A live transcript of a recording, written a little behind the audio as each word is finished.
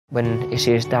When he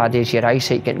says, "Daddy, is your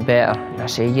eyesight getting better?" And I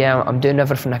say, "Yeah, I'm doing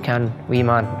everything I can, wee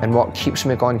man." And what keeps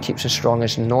me going, keeps me strong,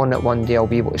 is knowing that one day I'll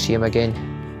be able to see him again.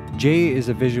 Jay is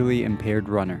a visually impaired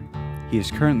runner. He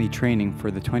is currently training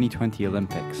for the 2020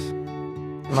 Olympics.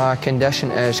 My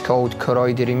condition is called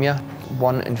choroideremia.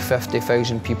 1 in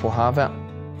 50,000 people have it.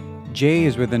 Jay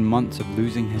is within months of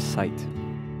losing his sight.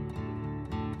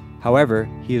 However,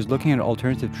 he is looking at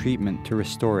alternative treatment to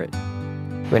restore it.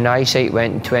 When eyesight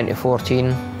went in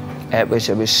 2014, it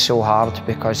was so hard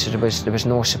because there was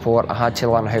no support. I had to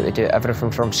learn how to do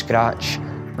everything from scratch.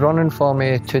 Running for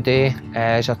me today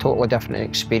is a totally different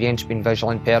experience being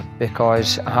visually impaired,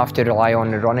 because I have to rely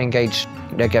on the running guides.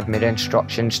 They give me the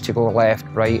instructions to go left,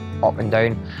 right, up and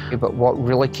down. But what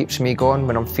really keeps me going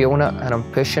when I'm feeling it and I'm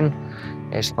pushing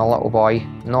is my little boy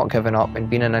not giving up and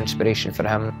being an inspiration for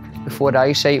him. Before the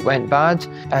eyesight went bad,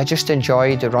 I just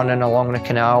enjoyed running along the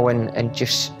canal and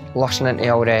just listening to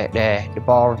all the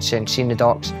birds and seeing the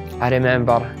ducks. I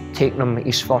remember taking him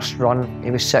his first run.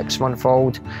 He was 6 months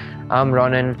old. I'm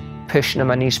running, pushing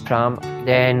him in his pram.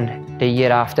 Then the year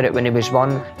after it, when he was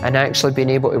 1, and actually being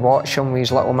able to watch him with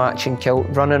his little matching kilt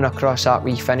running across that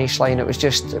wee finish line, it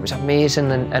was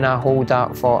amazing, and I hold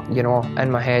that for,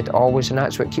 in my head always, and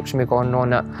that's what keeps me going on,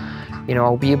 that,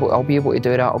 I'll be able to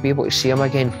do that. I'll be able to see him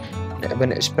again.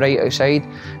 When it's bright outside,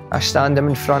 I stand him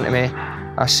in front of me,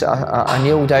 I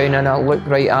kneel down and I look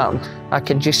right at him. I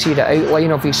can just see the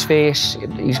outline of his face.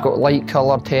 He's got light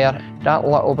coloured hair. That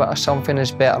little bit of something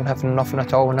is better than having nothing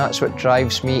at all, and that's what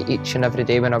drives me each and every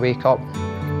day when I wake up.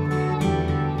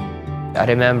 I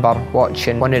remember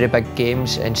watching one of the big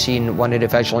games and seeing one of the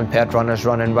visually impaired runners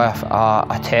running with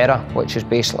a terra, which is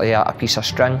basically a piece of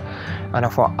string. And I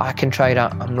thought, I can try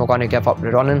that. I'm not going to give up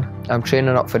the running. I'm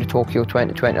training up for the Tokyo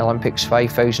 2020 Olympics,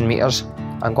 5,000 metres.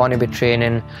 I'm going to be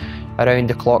training around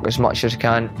the clock as much as I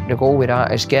can. The goal with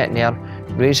that is getting there,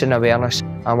 raising awareness.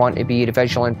 I want to be the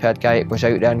visually impaired guy that goes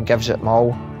out there and gives it my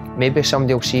all. Maybe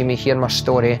somebody will see me, hear my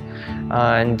story,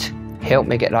 and help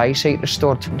me get the eyesight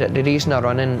restored. The reason I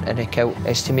run in the kilt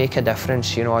is to make a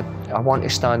difference. I want to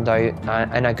stand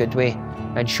out in a good way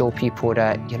and show people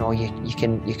that you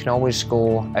can always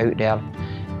go out there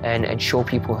and show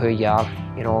people who you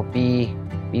are.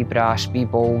 Be brash, be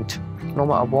bold. No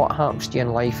matter what happens to you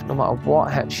in life, no matter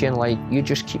what hits you in life, you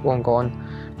just keep on going.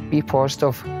 Be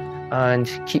positive and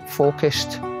keep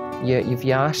focused. If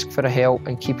you ask for help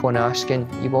and keep on asking,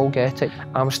 you will get it.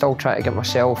 I'm still trying to get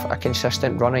myself a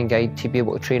consistent running guide to be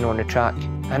able to train on the track,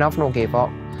 and I've not gave up.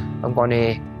 I'm going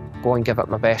to go and give it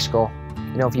my best go.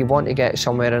 If you want to get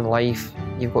somewhere in life,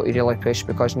 you've got to really push,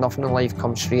 because nothing in life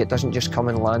comes free. It doesn't just come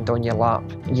and land on your lap.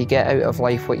 You get out of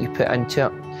life what you put into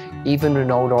it. Even when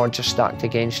all the odds are stacked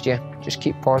against you, just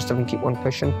keep positive and keep on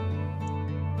pushing.